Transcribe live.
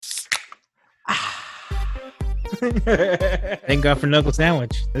Thank God for Knuckle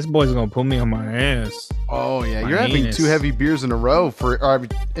Sandwich. This boy's gonna put me on my ass. Oh yeah, My you're having anus. 2 heavy beers in a row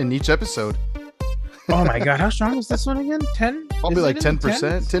in each episode. Oh my God, how strong is this one again? 10? Probably like 10%,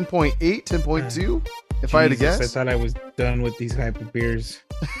 10.8, 10.2. If I had to Jesus, guess. I thought I was done with these type of beers.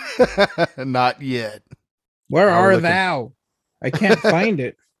 Not yet. Where Now we're are looking. thou? I can't find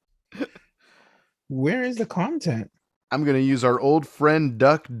it. Where is the content? I'm gonna use our old friend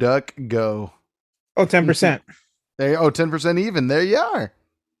Duck Go. Oh, 10%. There, 10% even. There you are.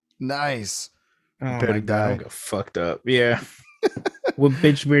 Nice. Oh Prepare my to God, die. I'm gonna fucked up. Yeah. What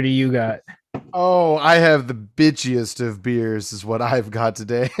bitch beer do you got? Oh, I have the bitchiest of beers, is what I've got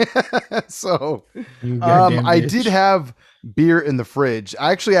today. So, You goddamn I bitch. did have beer in the fridge.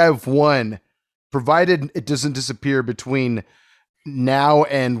 I actually have one, provided it doesn't disappear between now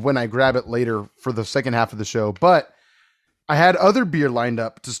and when I grab it later for the second half of the show. But I had other beer lined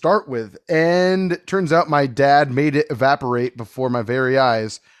up to start with, and it turns out my dad made it evaporate before my very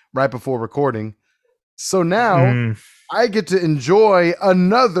eyes right before recording. So now Mm. I get to enjoy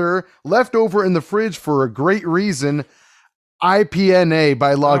another leftover in the fridge for a great reason. IPNA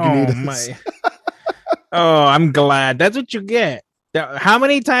by Lagunitas. Oh my. Oh, I'm glad. That's what you get. How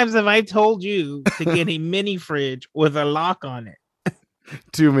many times have I told you to get a mini fridge with a lock on it?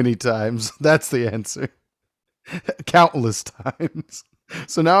 Too many times. That's the answer. Countless times.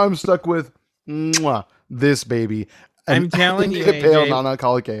 So now I'm stuck with this baby. I'm telling you, pale AJ,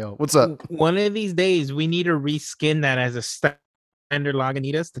 non-alcoholic ale. What's up? one of these days we need to reskin that as a standard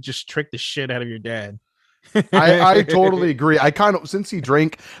Lagunitas to just trick the shit out of your dad. I totally agree. I kind of, since he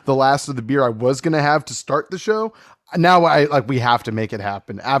drank the last of the beer I was gonna have to start the show, now we have to make it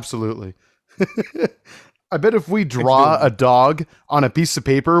happen. Absolutely. I bet if we draw a dog on a piece of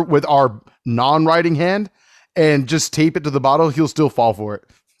paper with our non-writing hand and just tape it to the bottle, he'll still fall for it.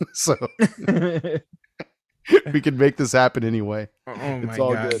 So we can make this happen anyway. Oh my It's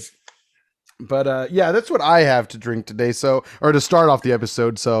all God. good. But yeah, that's what I have to drink today. So, or to start off the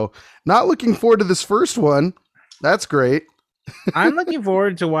episode. So, not looking forward to this first one. That's great. I'm looking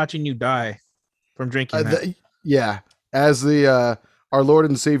forward to watching you die from drinking that. Yeah, as the our Lord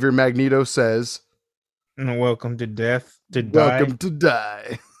and Savior Magneto says, And welcome to death, to "Welcome die. to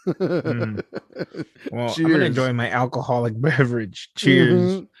die." Mm. Well, I'm Cheers. gonna enjoy my alcoholic beverage.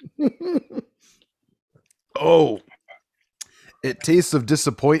 Cheers. Mhm. Oh, it tastes of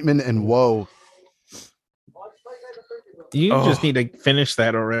disappointment and woe. You Oh. just need to finish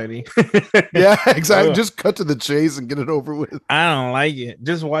that already. Yeah, exactly. Ugh. Just cut to the chase and get it over with. I don't like it.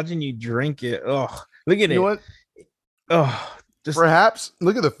 Just watching you drink it. Oh, look at You it. know what? Oh, just Perhaps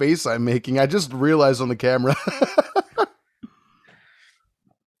look at the face I'm making. I just realized on the camera.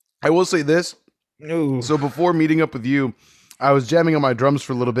 I will say this. ooh. So before meeting up with you, I was jamming on my drums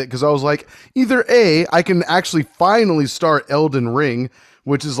for a little bit because I was like, either A, I can actually finally start Elden Ring,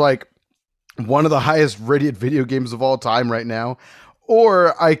 which is like one of the highest rated video games of all time right now,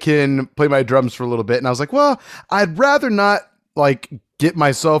 or I can play my drums for a little bit. And I was like, well, I'd rather not like get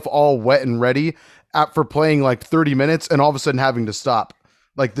myself all wet and ready for playing like 30 minutes and all of a sudden having to stop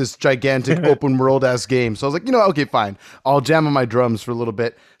like this gigantic open world ass game. So I was like, okay, fine. I'll jam on my drums for a little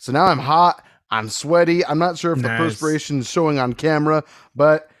bit. So now I'm hot. I'm sweaty. I'm not sure if the Nice. perspiration is showing on camera,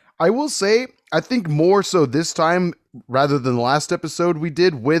 but I will say, I think more so this time rather than the last episode we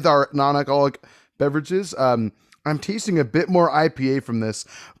did with our non-alcoholic beverages. I'm tasting a bit more IPA from this,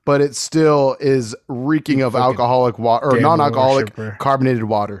 but it still is reeking You of fucking alcoholic water or devil non-alcoholic worshiper. carbonated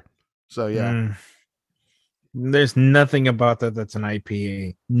water. So yeah. Mm. There's nothing about that that's an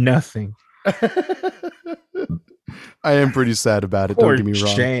IPA. Nothing. I am pretty sad about it. Poor Don't get me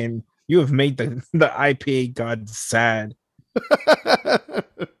wrong. Shane. You have made the IPA god sad. The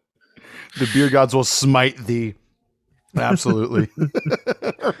beer gods will smite thee. Absolutely.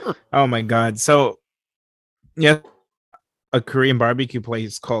 Oh my god. So yeah, a Korean barbecue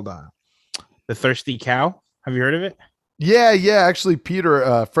place called the Thirsty Cow. Have you heard of it? Yeah. Actually, Peter,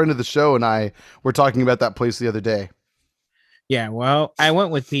 a friend of the show, and I were talking about that place the other day. Yeah, well, I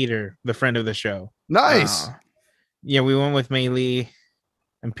went with Peter, the friend of the show. Nice. Yeah, we went with Mei Lee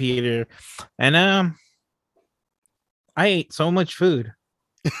and Peter. And I ate so much food.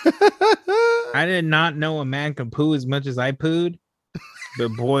 I did not know a man could poo as much as I pooed. But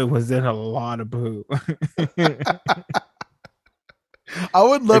boy, was it a lot of poo. I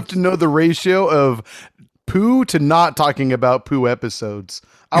would love to know the ratio of poo to not talking about poo episodes.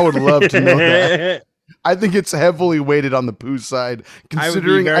 I would love to know that. I think it's heavily weighted on the poo side,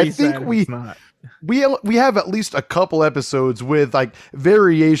 considering I think we have at least a couple episodes with like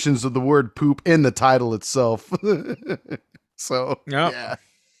variations of the word poop in the title itself. So Yep. yeah,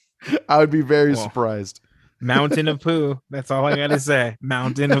 I would be very surprised. Mountain of poo. That's all I gotta say.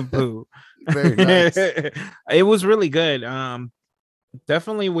 Mountain of poo. Very nice. It was really good.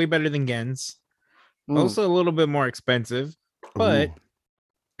 Definitely way better than Gens. Also a little bit more expensive, but Ooh.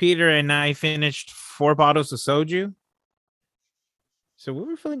 Peter and I finished 4 bottles of soju. So we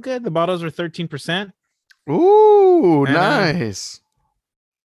were feeling good. The bottles were 13%. Ooh, And, nice.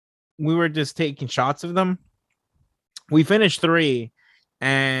 We were just taking shots of them. We finished 3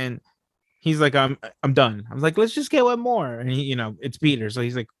 and he's like, I'm done. I was like, let's just get one more. And he, it's Peter. So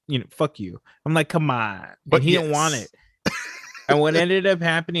he's like, fuck you. I'm like, come on. But he didn't want it. And what ended up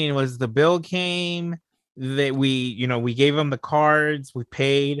happening was the bill came that we gave him the cards, we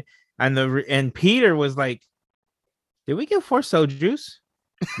paid, and Peter was like, did we get 4 sojus?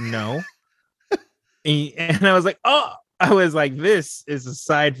 No. And I was like, this is a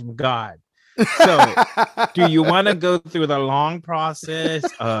sign from God. So do you want to go through the long process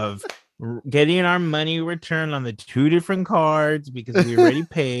of getting our money returned on the 2 different cards because we already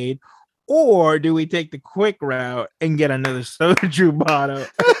paid? Or do we take the quick route and get another soju bottle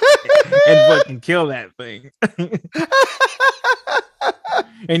and fucking kill that thing?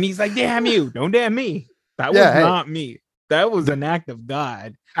 And he's like, damn you. Don't damn me. That was not me. That was an act of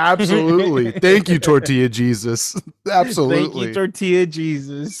God. Absolutely. Thank you, Tortilla Jesus. Absolutely. Thank you, Tortilla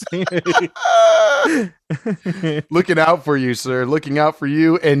Jesus. Looking out for you, sir. Looking out for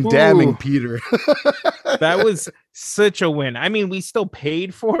you and damning Peter. That was such a win. I mean, we still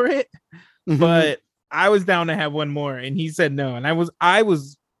paid for it, but I was down to have one more, and he said no, and I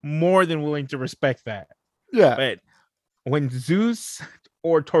was more than willing to respect that. Yeah. But when Zeus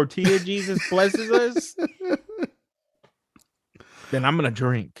or Tortilla Jesus blesses us, then I'm gonna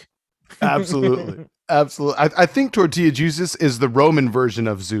drink. Absolutely. I think Tortilla Jesus is the Roman version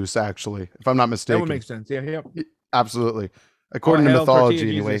of Zeus, actually, if I'm not mistaken. That would make sense. Yeah. Absolutely. According to mythology,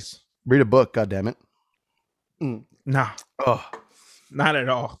 anyway. Jesus. Read a book, goddammit. Nah. Oh. Not at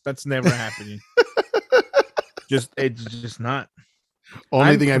all. That's never happening. It's just not.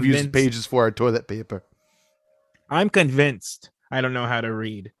 Only thing I've used pages for are toilet paper. I'm convinced I don't know how to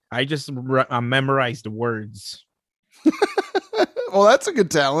read. I just memorized words. Well, that's a good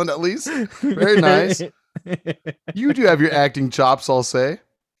talent, at least. Very nice. You do have your acting chops, I'll say.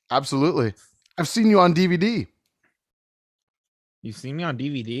 Absolutely. I've seen you on DVD. You've seen me on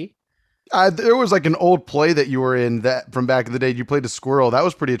DVD? There was like an old play that you were in that from back in the day. You played a squirrel. That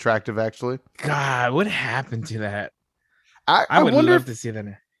was pretty attractive, actually. God, what happened to that? I would wonder love to see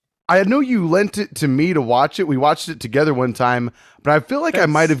that. I know you lent it to me to watch it. We watched it together one time, but I feel like I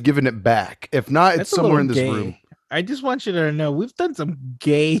might have given it back. If not, it's somewhere in this room. I just want you to know we've done some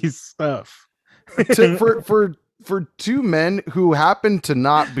gay stuff. for 2 men who happen to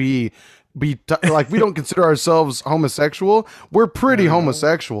not be like, we don't consider ourselves homosexual. We're pretty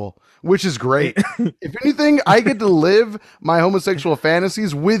homosexual, which is great. If anything, I get to live my homosexual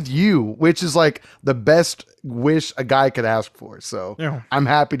fantasies with you, which is like the best wish a guy could ask for. So I'm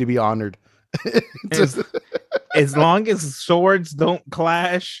happy to be honored. As long as swords don't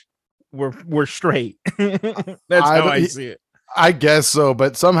clash, we're straight. That's how I see it. I guess so,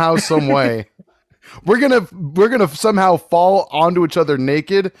 but somehow, some way, we're gonna somehow fall onto each other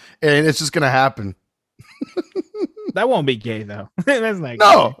naked, and it's just gonna happen. That won't be gay though. That's not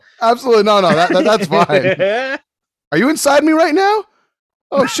no, gay. Absolutely no. That's fine. Are you inside me right now?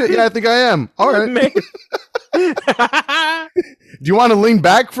 Oh shit! Yeah, I think I am. All right. Do you want to lean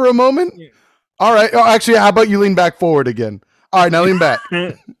back for a moment? All right. Oh, actually, how about you lean back forward again? All right, now lean back.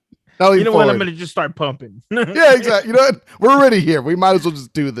 Now you know what? I'm gonna just start pumping. Yeah, exactly. You know what? We're already here. We might as well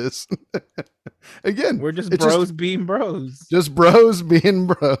just do this. Again, we're just bros being bros. Just bros being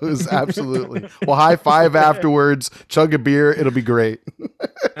bros. Absolutely. We'll high five afterwards. Chug a beer. It'll be great.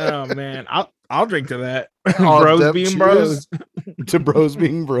 Oh man, I'll drink to that. Bros being bros. To bros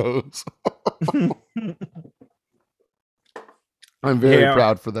being bros. I'm very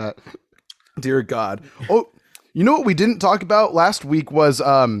proud for that. Dear God. Oh, you know what we didn't talk about last week was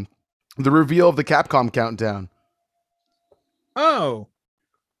the reveal of the Capcom countdown. Oh.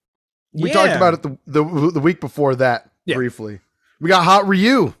 We talked about it the week before that briefly. We got Hot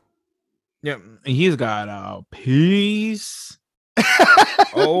Ryu. Yeah, he's got a piece.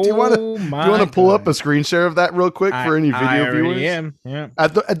 Do you want to pull up a screen share of that real quick for any video viewers? Yeah.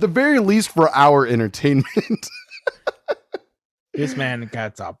 At the very least for our entertainment. This man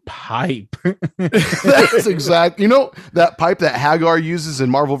got a pipe. That's exactly. You know that pipe that Hagar uses in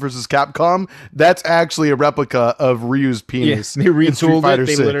Marvel vs. Capcom? That's actually a replica of Ryu's penis. Yes, they retooled it.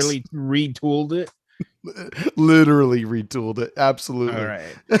 They literally retooled it. Literally retooled it. All Absolutely.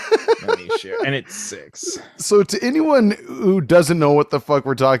 right. Let me share. And it's 6. So to anyone who doesn't know what the fuck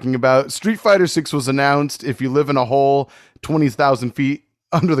we're talking about, Street Fighter 6 was announced if you live in a hole 20,000 feet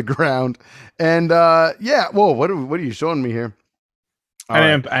under the ground. And yeah, whoa, what are you showing me here? All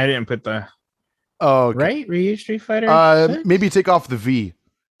right. I didn't put the Oh, okay. right Ryu Street Fighter. 6? Maybe take off the V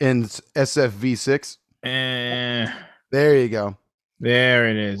in SFV6. Eh, There you go. there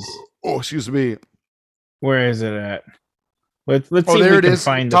it is. Oh, excuse me. Where is it at? Let's see Oh, if there we it can is.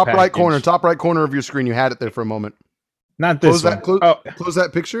 find Top the right package. corner. Top right corner of your screen. You had it there for a moment. Not this one. Close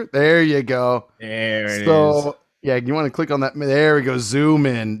that picture. There you go. There it is. So yeah, you want to click on that. There we go. Zoom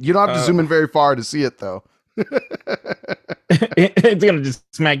in. You don't have to zoom in very far to see it though. It's gonna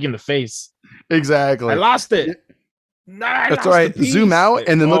just smack you in the face. Exactly. I lost it. That's all right. Zoom out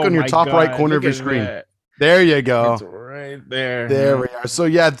and then look on your top right corner of your screen. There you go. It's right there. There we are. So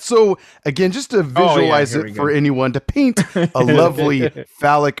yeah. So again, just to visualize it for anyone, to paint a lovely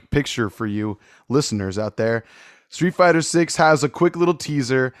phallic picture for you listeners out there, Street Fighter 6 has a quick little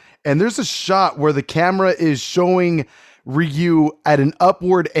teaser, and there's a shot where the camera is showing Ryu at an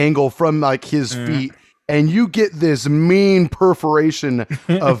upward angle from like his feet, and you get this mean perforation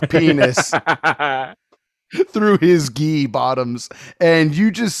of penis through his gi bottoms, and you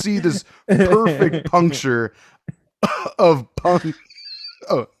just see this perfect puncture of pipe.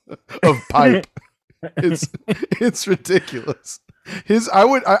 It's ridiculous.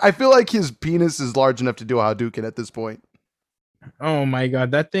 I feel like his penis is large enough to do a Hadouken at this point. Oh my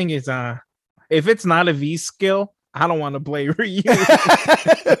god, that thing is if it's not a V skill, I don't want to play Ryu.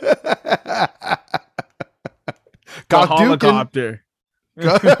 Helicopter.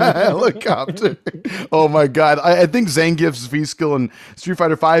 Helicopter. Oh my god. I think Zangief's V skill in Street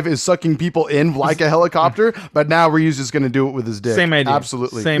Fighter 5 is sucking people in like a helicopter, but now Ryu's just gonna do it with his dick. Same idea.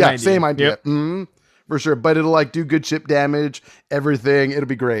 Absolutely. Same idea. Same idea. Yep. For sure. But it'll like do good chip damage, everything. It'll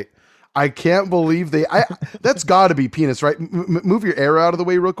be great. I can't believe that's gotta be penis, right? Move your arrow out of the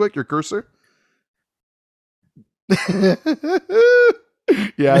way real quick, your cursor.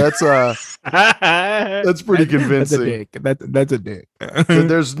 Yeah, that's pretty convincing. That's a dick.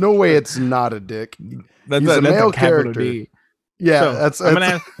 There's no way it's not a dick. That's He's a male character. D. Yeah, so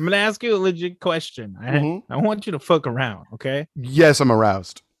I'm gonna ask you a legit question. I want you to fuck around, okay? Yes, I'm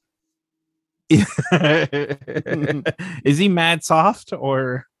aroused. Is he mad soft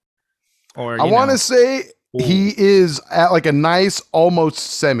or I want to say he is at like a nice almost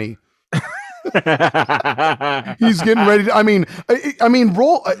semi. He's getting ready to, I mean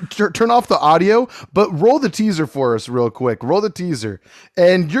roll turn off the audio, but roll the teaser for us real quick. Roll the teaser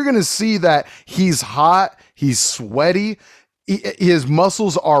and you're gonna see that he's hot, he's sweaty, his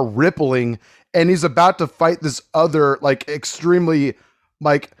muscles are rippling, and he's about to fight this other like extremely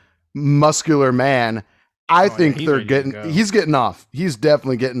like muscular man. I think he's getting off. He's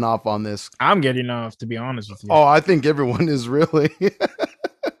definitely getting off on this. I'm getting off, to be honest with you. Oh, I think everyone is really.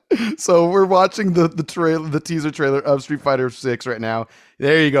 So we're watching the teaser trailer of Street Fighter 6 right now.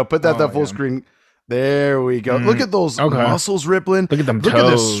 There you go. Put that full screen. There we go. Look at those muscles rippling. Look at them Look toes. at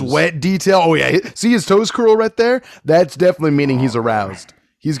the sweat detail. Oh yeah. See his toes curl right there? That's definitely meaning he's aroused.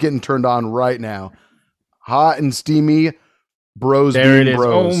 He's getting turned on right now. Hot and steamy. Bros there being it is.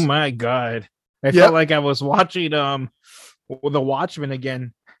 bros. Oh my god. I felt like I was watching The Watchmen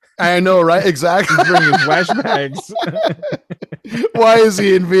again. I know, right? Exactly. Bringing flashbacks. Why is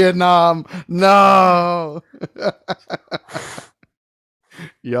he in Vietnam? No.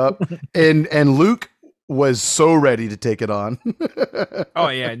 Yup. And Luke was so ready to take it on. Oh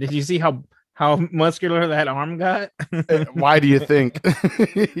yeah. Did you see how muscular that arm got? Why do you think?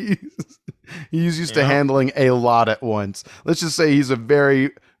 He's used to handling a lot at once. Let's just say he's a very,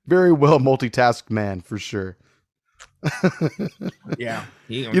 very well multitasked man for sure. Yeah.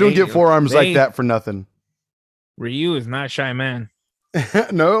 You don't get forearms like that for nothing. Ryu is not shy man.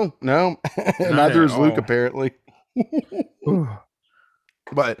 No. Neither is Luke, apparently.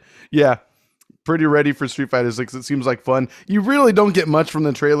 But yeah, pretty ready for Street Fighter 6. It seems like fun. You really don't get much from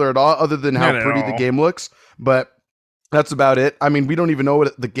the trailer at all, other than how pretty the game looks. But that's about it. I mean, we don't even know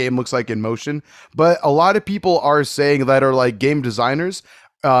what the game looks like in motion. But a lot of people are saying that are like game designers,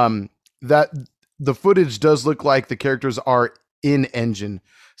 that the footage does look like the characters are in engine.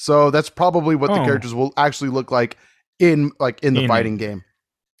 So that's probably what the characters will actually look like in the fighting game.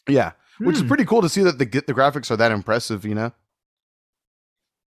 Yeah. Which is pretty cool to see that the graphics are that impressive, you know?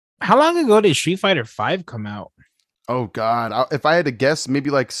 How long ago did Street Fighter 5 come out? Oh God. If I had to guess, maybe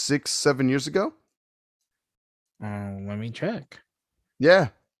like 6-7 years ago. Let me check. Yeah.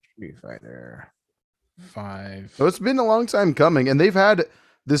 Street Fighter 5. So it's been a long time coming, and they've had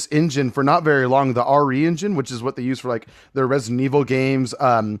this engine for not very long, the RE engine, which is what they use for like their Resident Evil games.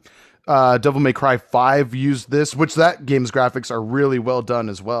 Devil May Cry 5 used this, which that game's graphics are really well done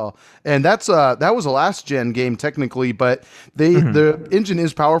as well. And that was a last gen game technically, but the engine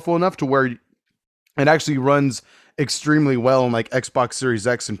is powerful enough to where it actually runs extremely well on like Xbox Series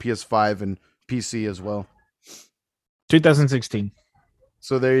X and PS5 and PC as well. 2016.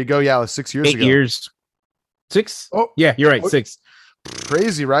 So there you go. Yeah, 6 years 8 ago. years. 6? Oh, yeah, you're right. 6.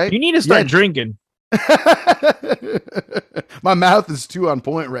 Crazy, right? You need to start drinking. My mouth is too on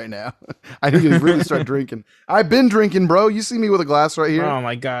point right now. I need to really start drinking. I've been drinking, bro. You see me with a glass right here. Oh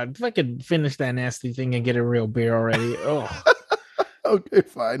my god! If I could finish that nasty thing and get a real beer already. Oh, okay,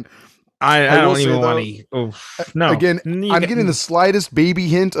 fine. I don't even want to eat. Oh no! Again, I'm getting the slightest baby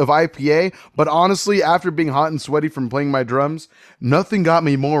hint of IPA, but honestly, after being hot and sweaty from playing my drums, nothing got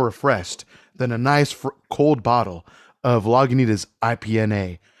me more refreshed than a nice cold bottle of Lagunitas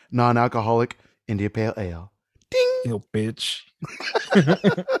IPNA, non-alcoholic India Pale Ale. Ding! You bitch.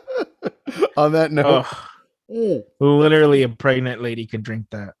 On that note, literally a pregnant lady can drink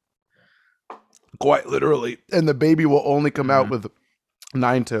that. Quite literally. And the baby will only come out with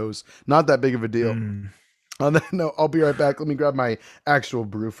 9 toes. Not that big of a deal. On that note, I'll be right back. Let me grab my actual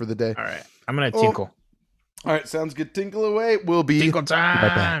brew for the day. All right. I'm going to tinkle. All right. Sounds good. Tinkle away. We'll be tinkle time.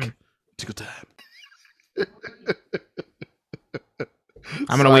 Right back. Tinkle time.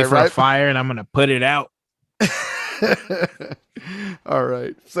 I'm going to wait for a fire and I'm going to put it out. All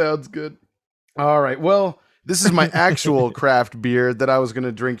right. Sounds good. All right. Well, this is my actual craft beer that I was going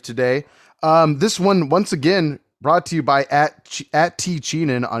to drink today. This one, once again, brought to you by at T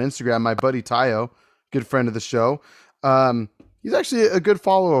Cheenan on Instagram, my buddy Tayo, good friend of the show. He's actually a good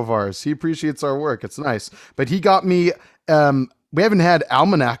follower of ours. He appreciates our work. It's nice. But he got me, we haven't had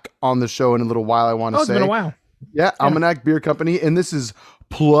Almanac on the show in a little while, I want to say. It's been a while. Yeah, Almanac Beer Company. And this is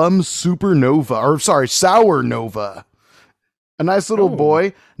Plum Sour Nova. A nice little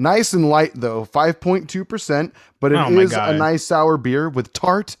boy. Nice and light, though. 5.2%. But it is a nice sour beer with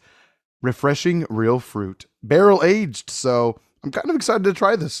tart, refreshing real fruit. Barrel aged. So I'm kind of excited to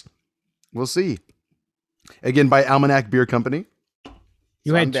try this. We'll see. Again, by Almanac Beer Company.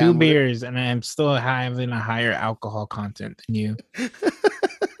 You had 2 beers, and I'm still having a higher alcohol content than you.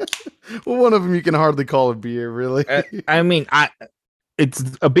 Well, one of them you can hardly call a beer, really. I mean, it's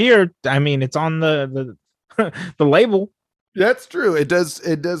a beer. I mean, it's on the the label. That's true. It does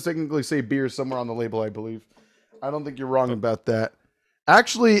technically say beer somewhere on the label, I believe. I don't think you're wrong about that.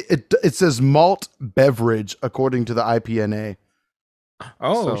 Actually, it says malt beverage according to the IPNA.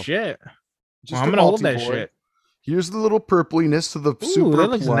 Oh, so, shit. Well, I'm going to hold that shit. Here's the little purpliness to the super that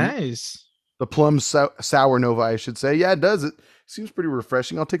looks plum. Nice. The plum sour Nova, I should say. Yeah, it does. It seems pretty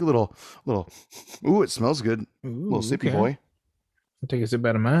refreshing. I'll take a little. Ooh, it smells good. A little sippy boy. I'll take a sip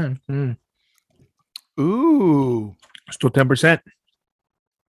out of mine. Ooh. Still 10%.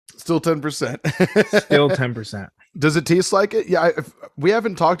 Still 10%. Still 10%. Does it taste like it? Yeah, we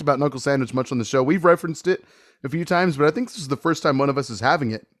haven't talked about Knuckle Sandwich much on the show. We've referenced it a few times, but I think this is the first time one of us is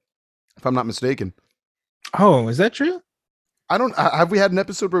having it, if I'm not mistaken. Oh, is that true? Have we had an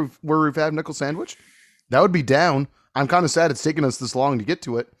episode where we've had Knuckle Sandwich? That would be down. I'm kind of sad it's taken us this long to get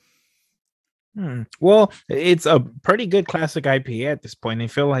to it. Well, it's a pretty good classic IPA at this point. I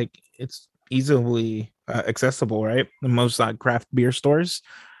feel like it's easily accessible, right? The most craft beer stores,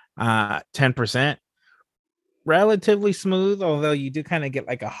 10%. Relatively smooth, although you do kind of get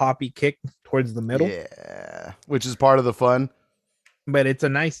like a hoppy kick towards the middle. Yeah, which is part of the fun. But it's a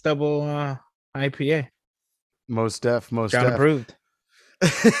nice double IPA. Most def. John approved.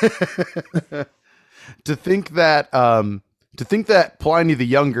 To think that Pliny the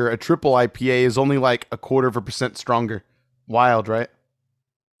Younger, a triple IPA, is only like 1/4% stronger. Wild, right?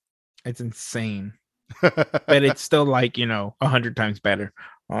 It's insane. But it's still like 100 times better.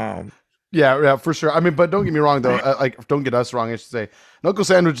 Yeah, for sure. I mean, but don't get me wrong though. Don't get us wrong. I should say, Knuckle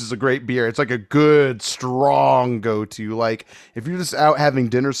Sandwich is a great beer. It's like a good, strong go-to. Like if you're just out having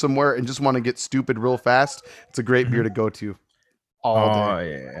dinner somewhere and just want to get stupid real fast, it's a great beer to go to. All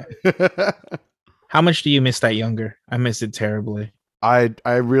day. Yeah. How much do you miss that Younger? I miss it terribly. I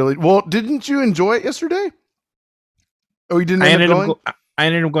really didn't you enjoy it yesterday? Oh, you didn't end up going? I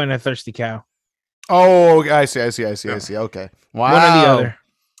ended up going to Thirsty Cow. Oh, I see. Okay. Wow. One or the other.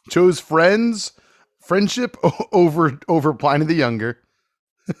 Chose friendship over Pliny the Younger.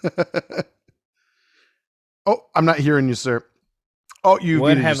 Oh, I'm not hearing you, sir. Oh, you.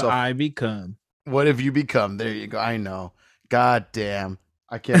 What have I become? What have you become? There you go. I know. God damn.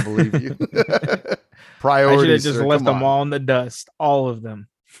 I can't believe you. Priorities. I should have just left them all in the dust. All of them.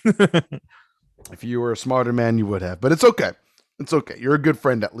 If you were a smarter man, you would have. But it's okay. It's okay. You're a good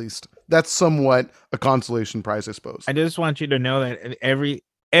friend at least. That's somewhat a consolation prize, I suppose. I just want you to know that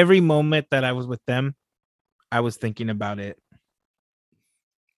every moment that I was with them, I was thinking about it.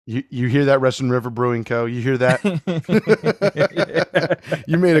 You hear that, Russian River Brewing Co. You hear that?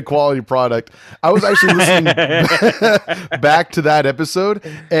 You made a quality product. I was actually listening back to that episode,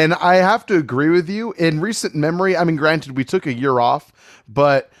 and I have to agree with you. In recent memory, I mean, granted, we took a year off,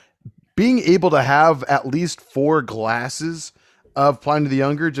 but being able to have at least 4 glasses of Pliny the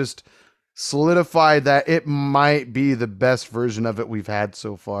Younger just solidified that it might be the best version of it we've had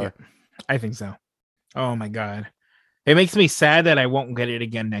so far. Yeah, I think so. Oh my god. It makes me sad that I won't get it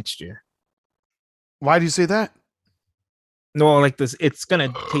again next year. Why do you say that? No, like this, it's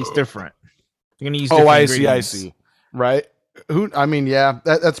gonna taste different. You're gonna use. Oh, I ingredients. see. Right? I mean, yeah,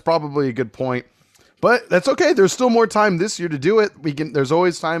 that's probably a good point. But that's okay. There's still more time this year to do it. There's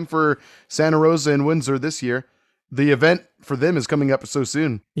always time for Santa Rosa and Windsor this year. The event for them is coming up so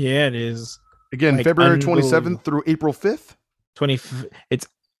soon. Yeah, it is. Again, like February 27th through April 5th. It's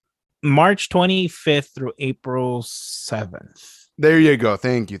March 25th through April 7th. There you go.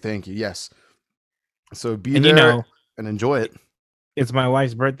 Thank you. Yes. So be there and enjoy it. It's my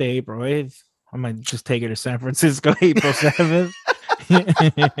wife's birthday, April 8th. I might just take her to San Francisco, April 7th.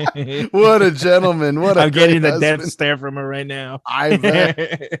 What a gentleman. I'm getting the death stare from her right now. I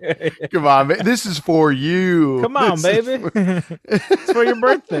bet. Come on, man. This is for you. Come on, baby. It's for your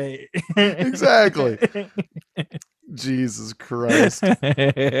birthday. Exactly. Jesus Christ.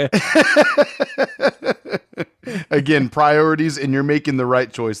 Again, priorities, and you're making the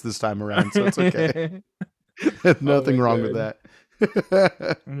right choice this time around, so it's okay. Nothing wrong with that.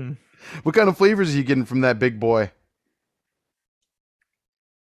 What kind of flavors are you getting from that big boy?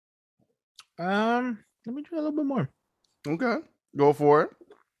 Let me try a little bit more. Okay, go for it.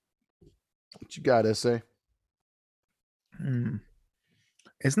 What you got, SA?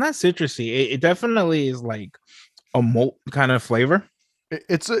 It's not citrusy. It definitely is like a malt kind of flavor.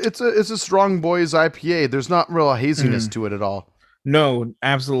 It's a strong boys IPA. There's not real haziness to it at all. No,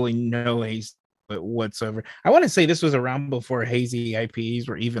 absolutely no haze whatsoever. I want to say this was around before hazy IPAs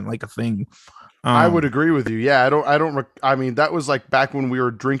were even like a thing. I would agree with you. Yeah, I mean, that was like back when we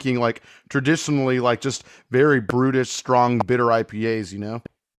were drinking like traditionally like just very brutish, strong, bitter IPAs, you know?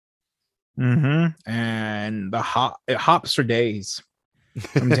 And it hops for days.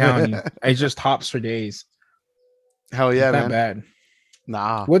 I'm telling you. It just hops for days. Hell yeah, man. Not bad.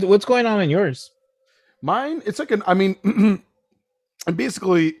 Nah. What's going on in yours? Mine, it's like it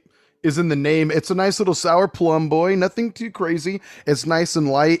basically is in the name. It's a nice little sour plum boy, nothing too crazy. It's nice and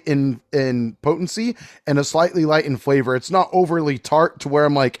light in potency and a slightly light in flavor. It's not overly tart to where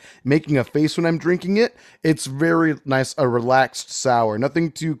I'm like making a face when I'm drinking it. It's very nice, a relaxed sour,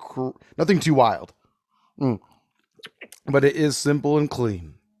 nothing too wild. But it is simple and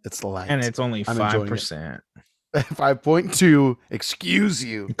clean. It's light. And it's only 5%. 5.2. Excuse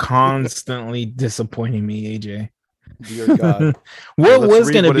you. Constantly disappointing me, AJ. Dear God. What was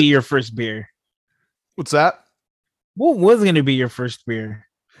going to be your first beer? What's that? What was going to be your first beer?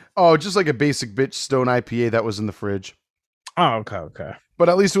 Oh, just like a basic bitch stone IPA that was in the fridge. Oh, okay. But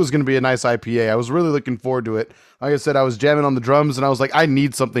at least it was going to be a nice IPA. I was really looking forward to it. Like I said, I was jamming on the drums and I was like, I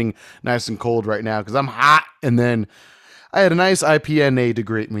need something nice and cold right now because I'm hot. And then I had a nice IPNA to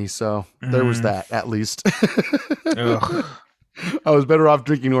greet me. So there was that, at least. I was better off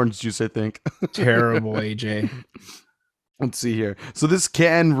drinking orange juice, I think. Terrible, AJ. Let's see here. So this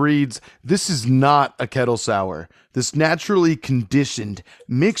can reads, "This is not a kettle sour. This naturally conditioned,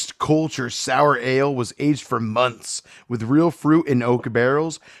 mixed culture sour ale was aged for months with real fruit in oak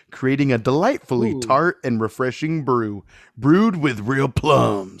barrels, creating a delightfully tart and refreshing brew. Brewed with real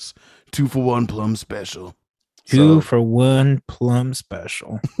plums. 2-for-1 plum special." 2-for-1 plum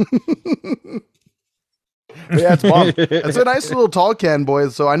special. Yeah, it's bomb. It's a nice little tall can,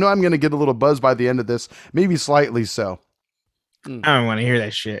 boys. So I know I'm going to get a little buzz by the end of this. Maybe slightly so. I don't want to hear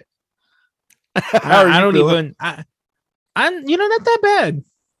that shit. I don't even. I'm not that bad.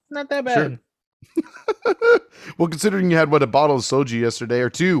 Not that bad. Sure. Well, considering you had a bottle of soju yesterday, or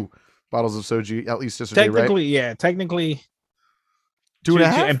 2 bottles of soju at least yesterday, technically, right? Yeah, technically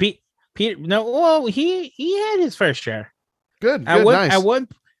 2.5. And Peter, no, well, he had his fair share. Good. Nice.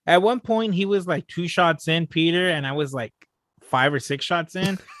 At one point, he was like 2 shots in, Peter, and I was like 5 or 6 shots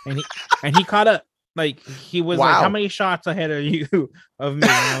in, and he caught up. Like he was like, "How many shots ahead of you of me?"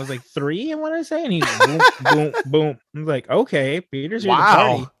 And I was like 3. I want to say, and he's boom, boom, boom. I was like, "Okay, Peter's here to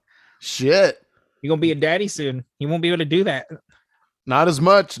party. Shit, you're gonna be a daddy soon. He won't be able to do that. Not as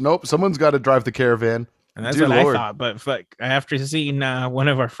much. Nope. Someone's got to drive the caravan." And that's what I thought. But fuck, after seeing one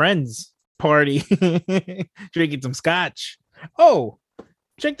of our friends party, drinking some scotch, Oh,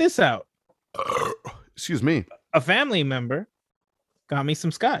 check this out. Excuse me. A family member got me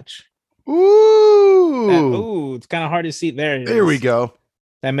some scotch. Ooh. It's kind of hard to see. There it There we is. go.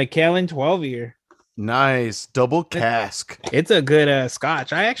 That Macallan 12 year. Nice. Double cask. It's a good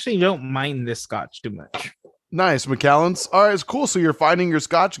scotch. I actually don't mind this scotch too much. Nice. Macallan's. All right, it's cool. So you're finding your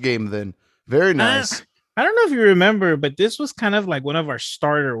scotch game then. Very nice. I don't know if you remember, but this was kind of like one of our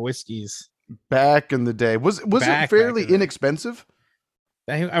starter whiskeys. Back in the day. Was it fairly inexpensive?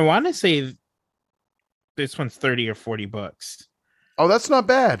 I want to say this one's 30 or 40 bucks. Oh, that's not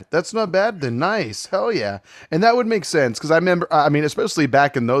bad. That's not bad then. Nice. Hell yeah. And that would make sense because I remember, I mean, especially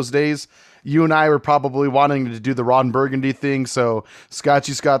back in those days, you and I were probably wanting to do the Ron Burgundy thing. So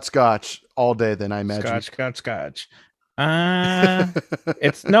Scotch all day then, I imagine. Scotch.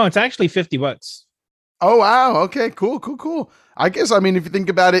 It's actually 50 bucks. Oh, wow. Okay, cool. I guess, I mean, if you think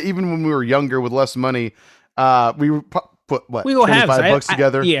about it, even when we were younger with less money, we put what, we go 25 bucks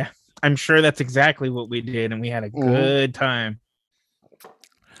together? Yeah, I'm sure that's exactly what we did. And we had a good time.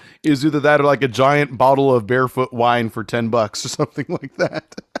 It was either that or like a giant bottle of barefoot wine for $10 or something like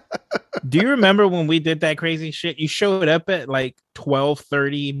that. Do you remember when we did that crazy shit? You showed up at like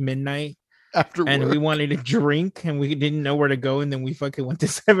 12:30 midnight after and work. We wanted to drink and we didn't know where to go. And then we fucking went to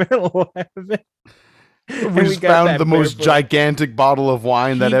 7-Eleven. We just found the most gigantic bottle of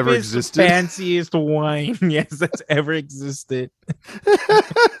wine that ever existed. Fanciest wine, yes, that's ever existed.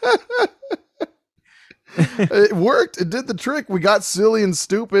 It worked. It did the trick. We got silly and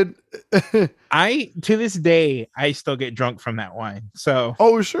stupid. To this day, I still get drunk from that wine. So,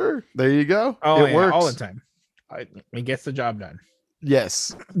 oh sure, there you go. Oh, it works all the time. It gets the job done.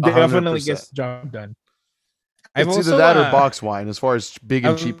 Yes, 100%. Definitely gets the job done. It's either that or box wine, as far as big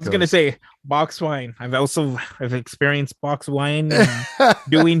and cheap goes. I was gonna say box wine. I've experienced box wine and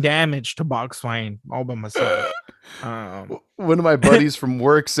doing damage to box wine all by myself. One of my buddies from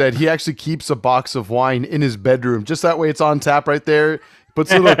work said he actually keeps a box of wine in his bedroom, just that way it's on tap right there.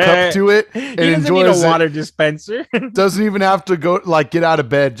 Puts a little cup to it and enjoys a water dispenser. Doesn't even have to go get out of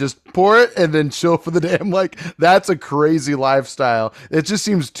bed. Just pour it and then chill for the day. I'm like, that's a crazy lifestyle. It just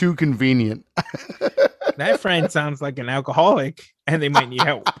seems too convenient. That friend sounds like an alcoholic, and they might need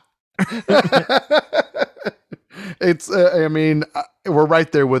help. It's. I mean, we're right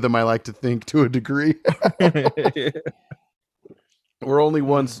there with him. I like to think, to a degree. We're only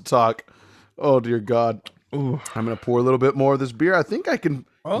ones to talk. Oh dear God. Ooh. I'm gonna pour a little bit more of this beer. I think I can.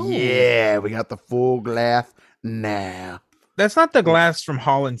 Oh yeah, we got the full glass now. That's not the glass from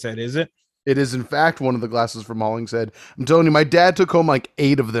Hollinshead, is it? It is in fact one of the glasses from Hollinshead. I'm telling you, my dad took home like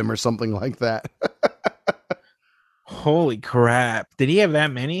 8 of them or something like that. Holy crap! Did he have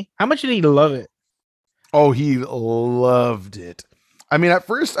that many? How much did he love it? Oh, he loved it. I mean, at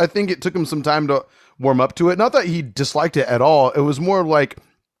first, I think it took him some time to warm up to it. Not that he disliked it at all. It was more like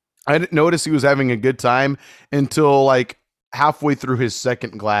I didn't notice he was having a good time until like halfway through his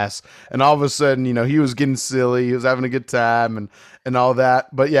second glass. And all of a sudden, you know, he was getting silly. He was having a good time and all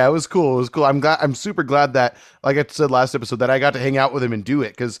that. But yeah, it was cool. It was cool. I'm super glad that, like I said last episode, that I got to hang out with him and do it,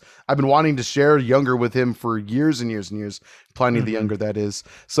 because I've been wanting to share Younger with him for years and years and years. Pliny the Younger, that is.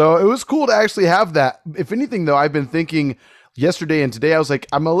 So it was cool to actually have that. If anything, though, I've been thinking yesterday and today, I was like,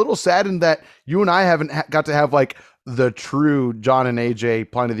 I'm a little saddened that you and I haven't got to have like the true John and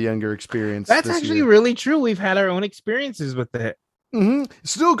AJ Pliny the Younger experience. That's actually really true. We've had our own experiences with it. Mm-hmm.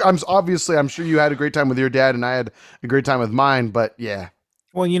 Still, I'm sure you had a great time with your dad, and I had a great time with mine. But yeah.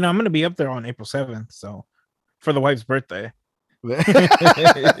 Well, you know, I'm going to be up there on April 7th, so for the wife's birthday.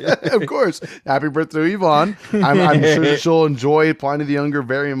 Of course, happy birthday, Yvonne. I'm sure she'll enjoy Pliny the Younger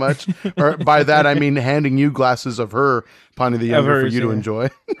very much. Or by that I mean handing you glasses of her Pliny the Younger for you to enjoy.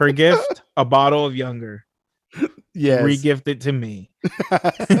 Her gift, a bottle of Younger. Yes. Re-gift it to me.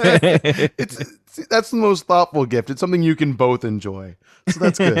 That's the most thoughtful gift. It's something you can both enjoy. So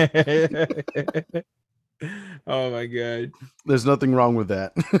that's good. Oh my God. There's nothing wrong with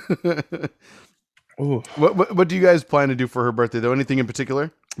that. What do you guys plan to do for her birthday, though? Anything in particular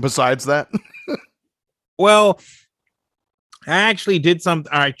besides that? Well, I actually did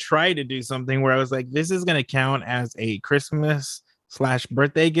something. I tried to do something where I was like, this is going to count as a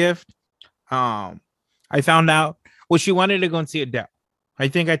Christmas/birthday gift. I found out, well, she wanted to go and see Adele. I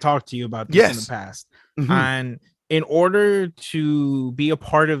think I talked to you about this in the past. Mm-hmm. And in order to be a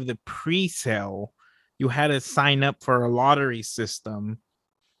part of the pre-sale, you had to sign up for a lottery system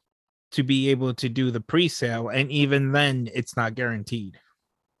to be able to do the pre-sale. And even then, it's not guaranteed.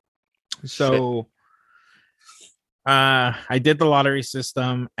 So I did the lottery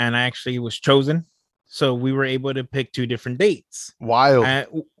system and I actually was chosen. So we were able to pick 2 different dates. Wild.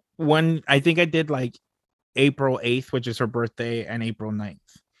 One, I think I did like April 8th, which is her birthday, and April 9th.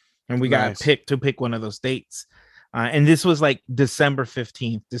 And we got Nice. pick one of those dates. And this was like December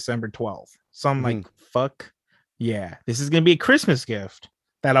 15th, December 12th. So I'm like, fuck yeah, this is gonna be a Christmas gift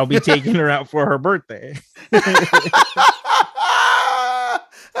that I'll be taking her out for her birthday.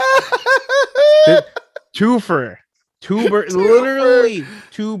 Twofer. Literally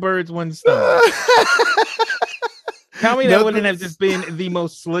 2 birds, 1 stone. Tell me that wouldn't have just been the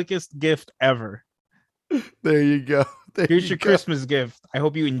most slickest gift ever. There you go. Here's your Christmas gift. I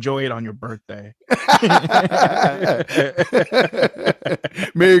hope you enjoy it on your birthday.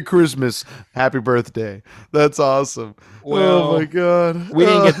 Merry Christmas. Happy birthday. That's awesome. Well, oh my god. We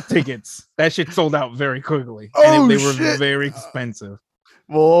didn't get the tickets. That shit sold out very quickly. Oh, and they were shit. very expensive.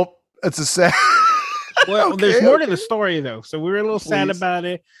 Well, it's a sad. Well, there's more to the story though. So we were a little sad about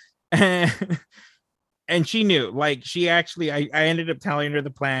it. And she knew. Like she actually I ended up telling her the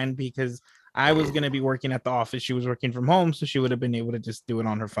plan because I was going to be working at the office. She was working from home, so she would have been able to just do it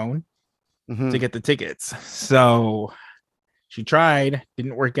on her phone to get the tickets. So she tried,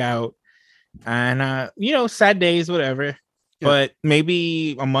 didn't work out. And, sad days, whatever. Yeah. But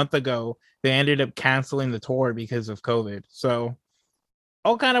maybe a month ago, they ended up canceling the tour because of COVID. So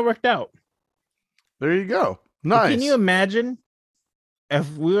all kind of worked out. There you go. Nice. But can you imagine if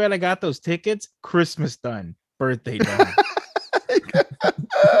we would have got those tickets? Christmas done, birthday done.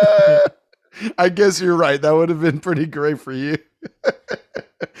 I guess you're right. That would have been pretty great for you.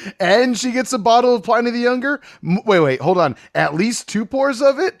 And she gets a bottle of Pliny the Younger. Wait, hold on. At least 2 pours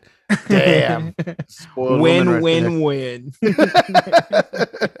of it? Damn. Win.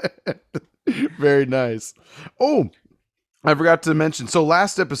 Very nice. Oh, I forgot to mention. So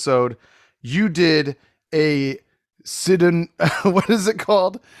last episode, you did a Sidon, what is it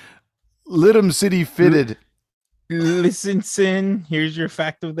called? Lidum City Fitted. Listen, Sin, here's your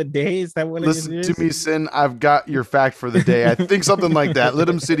fact of the day. Is that what Listen it is? to me, Sin. I've got your fact for the day. I think something like that.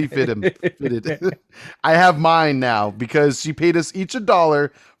 Lidum City Fitted. I have mine now because she paid us each $1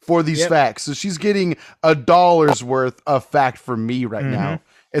 for these facts. So she's getting $1 worth of fact from me right now.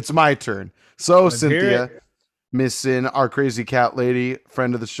 It's my turn. So, let's Cynthia, Miss Sin, our crazy cat lady,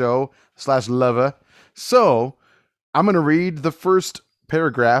 friend of the show / lover. So I'm going to read the first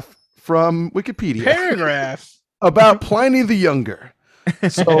paragraph from Wikipedia. Paragraph? About Pliny the Younger.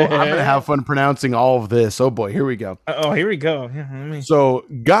 So I'm going to have fun pronouncing all of this. Oh boy, here we go. Oh, here we go. Yeah, So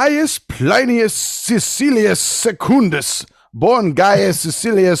Gaius Plinius Caecilius Secundus, born Gaius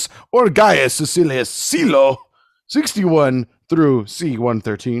Caecilius or Gaius Caecilius Silo, 61 through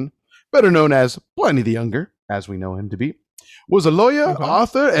C113, better known as Pliny the Younger, as we know him to be, was a lawyer,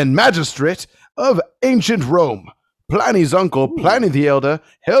 author, and magistrate of ancient Rome. Pliny's uncle, Pliny the Elder,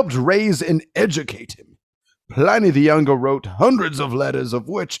 helped raise and educate him. Pliny the Younger wrote hundreds of letters, of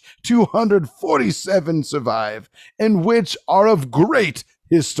which 247 survive, and which are of great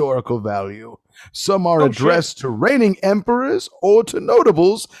historical value. Some are addressed to reigning emperors or to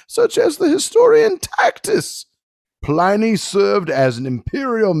notables, such as the historian Tacitus. Pliny served as an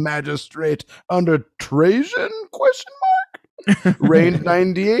imperial magistrate under Trajan, reigned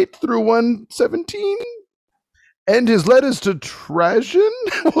 98 through 117, and his letters to Trajan,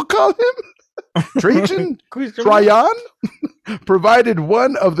 we'll call him, Trajan provided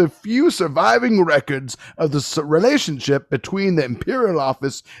one of the few surviving records of the relationship between the imperial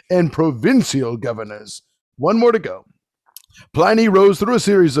office and provincial governors. One more to go. Pliny rose through a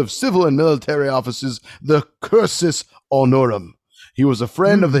series of civil and military offices, the cursus honorum. He was a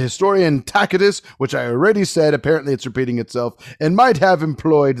friend of the historian Tacitus, which I already said, apparently it's repeating itself, and might have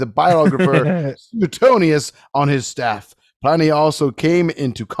employed the biographer Suetonius on his staff. Pliny also came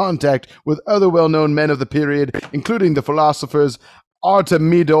into contact with other well-known men of the period, including the philosophers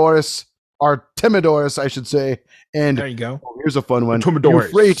Artemidorus, I should say, and there you go. Oh, here's a fun one.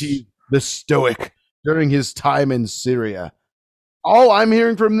 Euphrates the Stoic during his time in Syria. All I'm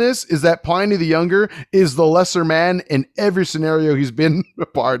hearing from this is that Pliny the Younger is the lesser man in every scenario he's been a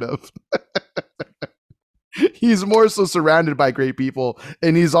part of. He's more so surrounded by great people,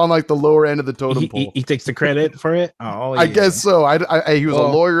 and he's on like the lower end of the totem pole. He takes the credit for it. Oh, I guess so. He was a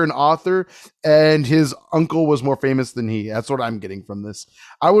lawyer and author, and his uncle was more famous than he. That's what I'm getting from this.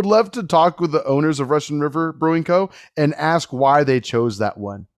 I would love to talk with the owners of Russian River Brewing Co. and ask why they chose that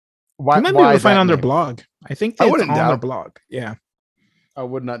one. Why? You might be able to find on their blog. I think it's on their blog. Yeah. I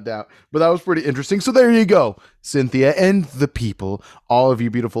would not doubt. But that was pretty interesting. So there you go, Cynthia and the people, all of you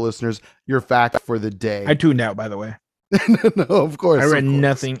beautiful listeners, your fact for the day. I tuned out, by the way. No, of course. I read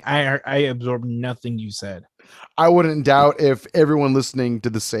nothing. I absorbed nothing you said. I wouldn't doubt if everyone listening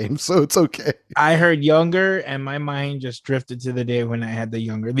did the same, so it's okay. I heard Younger, and my mind just drifted to the day when I had the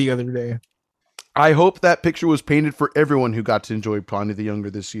Younger the other day. I hope that picture was painted for everyone who got to enjoy Pawnee the Younger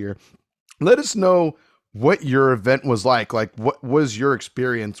this year. Let us know what your event was like. Like, what was your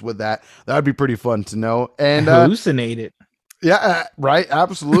experience with that? That would be pretty fun to know. And Hallucinated. yeah, right.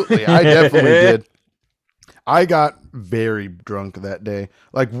 Absolutely. I definitely did. I got very drunk that day,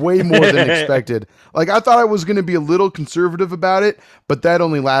 like way more than expected. Like I thought I was going to be a little conservative about it, but that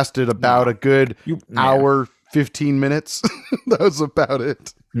only lasted about a good hour, 15 minutes. That was about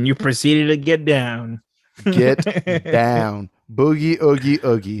it. You proceeded to get down. Get down. Boogie, oogie,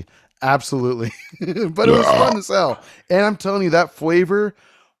 oogie. Absolutely. But it was fun as hell. And I'm telling you, that flavor,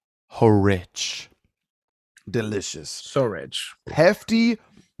 rich. Delicious. So rich. Hefty,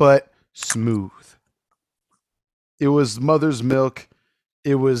 but smooth. It was mother's milk.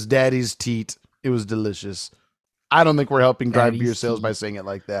 It was daddy's teat. It was delicious. I don't think we're helping drive beer sales by saying it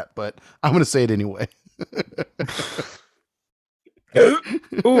like that, but I'm going to say it anyway.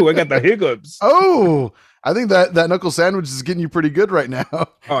 Ooh, I got the hiccups. Oh, I think that knuckle sandwich is getting you pretty good right now.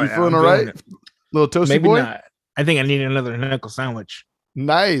 You feeling all right? Little toasty Maybe boy? Not. I think I need another knuckle sandwich.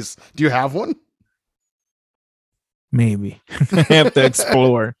 Nice. Do you have one? Maybe. I have to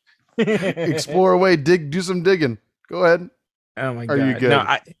explore. Explore away. Do some digging. Go ahead. Oh my God. Are you good?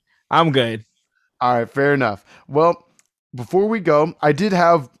 No, I'm good. All right, fair enough. Well, before we go, I do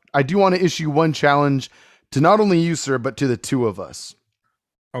want to issue one challenge to not only you, sir, but to the two of us.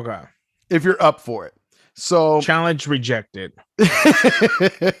 Okay. If you're up for it. So challenge rejected.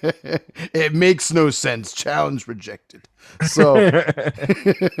 It makes no sense. Challenge rejected. So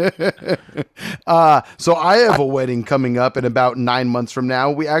so I have a wedding coming up in about 9 months from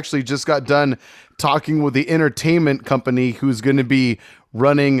now. We actually just got done talking with the entertainment company who's going to be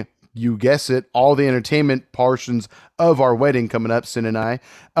running, you guess it, all the entertainment portions of our wedding coming up, Sin and I.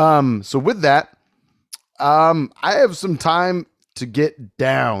 So with that, I have some time to get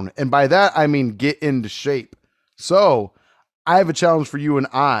down. And by that, I mean get into shape. So I have a challenge for you and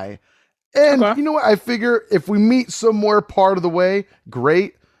I. And you know what? I figure if we meet somewhere part of the way,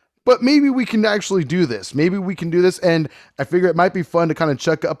 great. But maybe we can actually do this. Maybe we can do this. And I figure it might be fun to kind of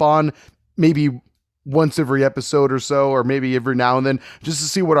check up on maybe once every episode or so, or maybe every now and then, just to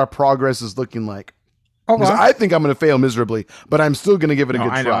see what our progress is looking like. Because I think I'm going to fail miserably, but I'm still going to give it a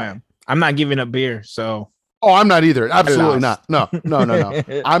good try. I'm not giving up beer, so. Oh, I'm not either. Absolutely not. No.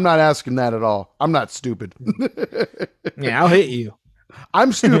 I'm not asking that at all. I'm not stupid. Yeah, I'll hit you.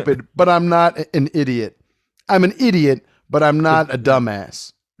 I'm stupid, but I'm not an idiot. I'm an idiot, but I'm not a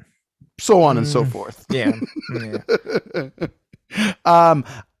dumbass. So on and so forth. Yeah.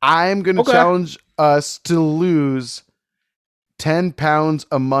 I'm going to challenge us to lose 10 pounds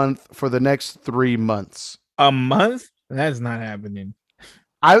a month for the next 3 months. A month? That's not happening.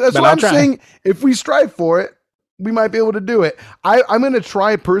 That's what I'm saying. If we strive for it, we might be able to do it. I'm going to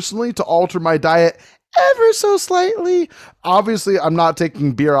try personally to alter my diet ever so slightly. Obviously, I'm not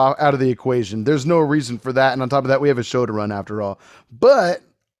taking beer out of the equation. There's no reason for that. And on top of that, we have a show to run after all. But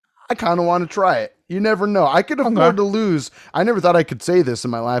I kind of want to try it. You never know. I could afford to lose. I never thought I could say this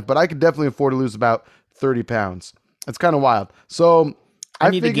in my life, but I could definitely afford to lose about 30 pounds. It's kind of wild. So I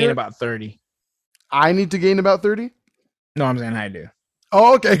need to gain about 30. I need to gain about 30? No, I'm saying I do.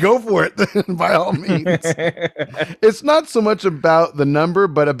 Oh, okay, go for it by all means. It's not so much about the number,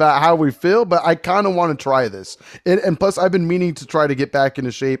 but about how we feel. But I kind of want to try this. And plus, I've been meaning to try to get back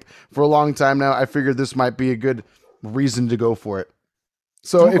into shape for a long time now. I figured this might be a good reason to go for it.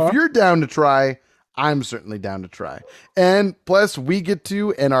 So if you're down to try, I'm certainly down to try. And plus, we get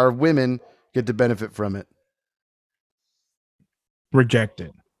to, and our women get to benefit from it.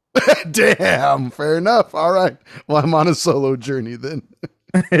 Rejected. Damn, fair enough. All right. Well, I'm on a solo journey then.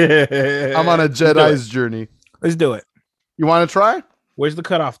 I'm on a Jedi's journey. Let's do it. You want to try? Where's the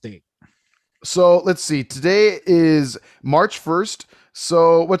cutoff date? So let's see. Today is March 1st.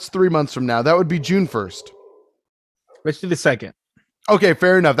 So what's 3 months from now? That would be June 1st. Let's do the 2nd. Okay,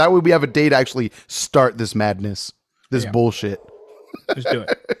 fair enough. That way we have a day to actually start this madness, this bullshit. Let's do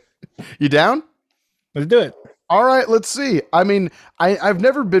it. You down? Let's do it. All right, let's see. I mean, I've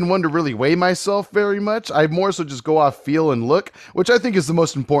never been one to really weigh myself very much. I more so just go off feel and look, which I think is the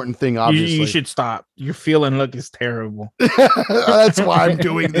most important thing, obviously. You should stop. Your feel and look is terrible. That's why I'm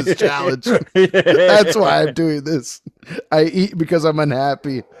doing this challenge. That's why I'm doing this. I eat because I'm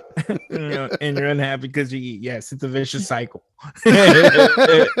unhappy. And you're unhappy because you eat. Yes, it's a vicious cycle. So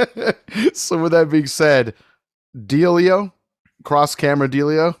with that being said, Delio, cross camera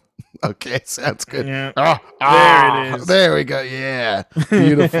Delio. Okay, sounds good. Yeah. There it is. There we go. Yeah.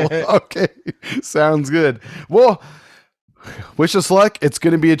 Beautiful. Okay. Sounds good. Well, wish us luck. It's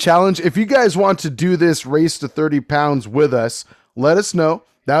going to be a challenge. If you guys want to do this race to 30 pounds with us, let us know.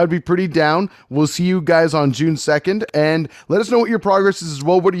 That would be pretty down. We'll see you guys on June 2nd, and let us know what your progress is as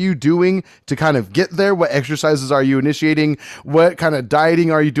well. What are you doing to kind of get there? What exercises are you initiating? What kind of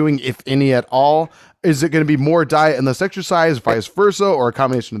dieting are you doing, if any at all? Is it going to be more diet and less exercise, vice versa, or a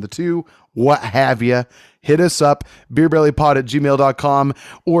combination of the two? What have you? Hit us up, beerbellypod@gmail.com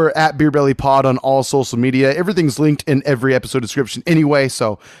or at beerbellypod on all social media. Everything's linked in every episode description anyway,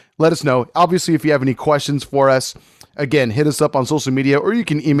 so let us know. Obviously, if you have any questions for us, again, hit us up on social media, or you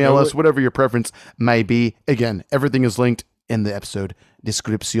can email us, whatever your preference may be. Again, everything is linked in the episode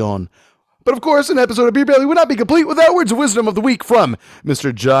description. But of course, an episode of Beer Belly would not be complete without words of wisdom of the week from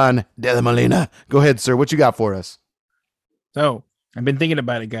Mr. John Della Molina. Go ahead, sir. What you got for us? So, I've been thinking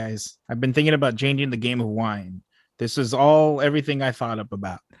about it, guys. I've been thinking about changing the game of wine. This is everything I thought up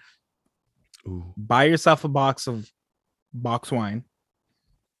about. Ooh. Buy yourself a box wine,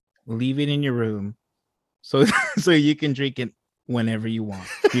 leave it in your room, so you can drink it whenever you want.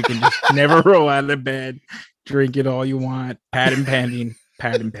 You can just never roll out of bed, drink it all you want. Pad and panning.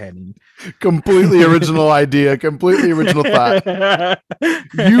 Completely original idea. Completely original thought.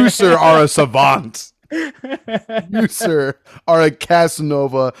 You, sir, are a savant. You, sir, are a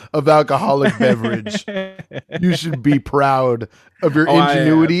Casanova of alcoholic beverage. You should be proud of your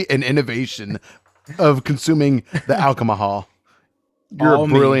ingenuity and innovation of consuming the alcohol. You're a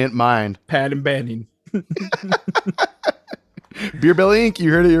brilliant mind. Pad and panning. Beer Belly Inc.,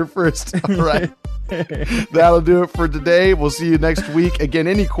 you heard it here first. All right. That'll do it for today. We'll see you next week. Again,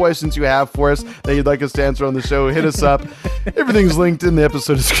 any questions you have for us that you'd like us to answer on the show, hit us up. Everything's linked in the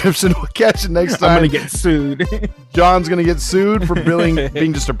episode description. We'll catch you next time. I'm going to get sued. John's going to get sued for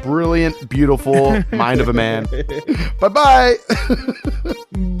being just a brilliant, beautiful mind of a man. Bye-bye.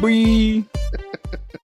 Bye.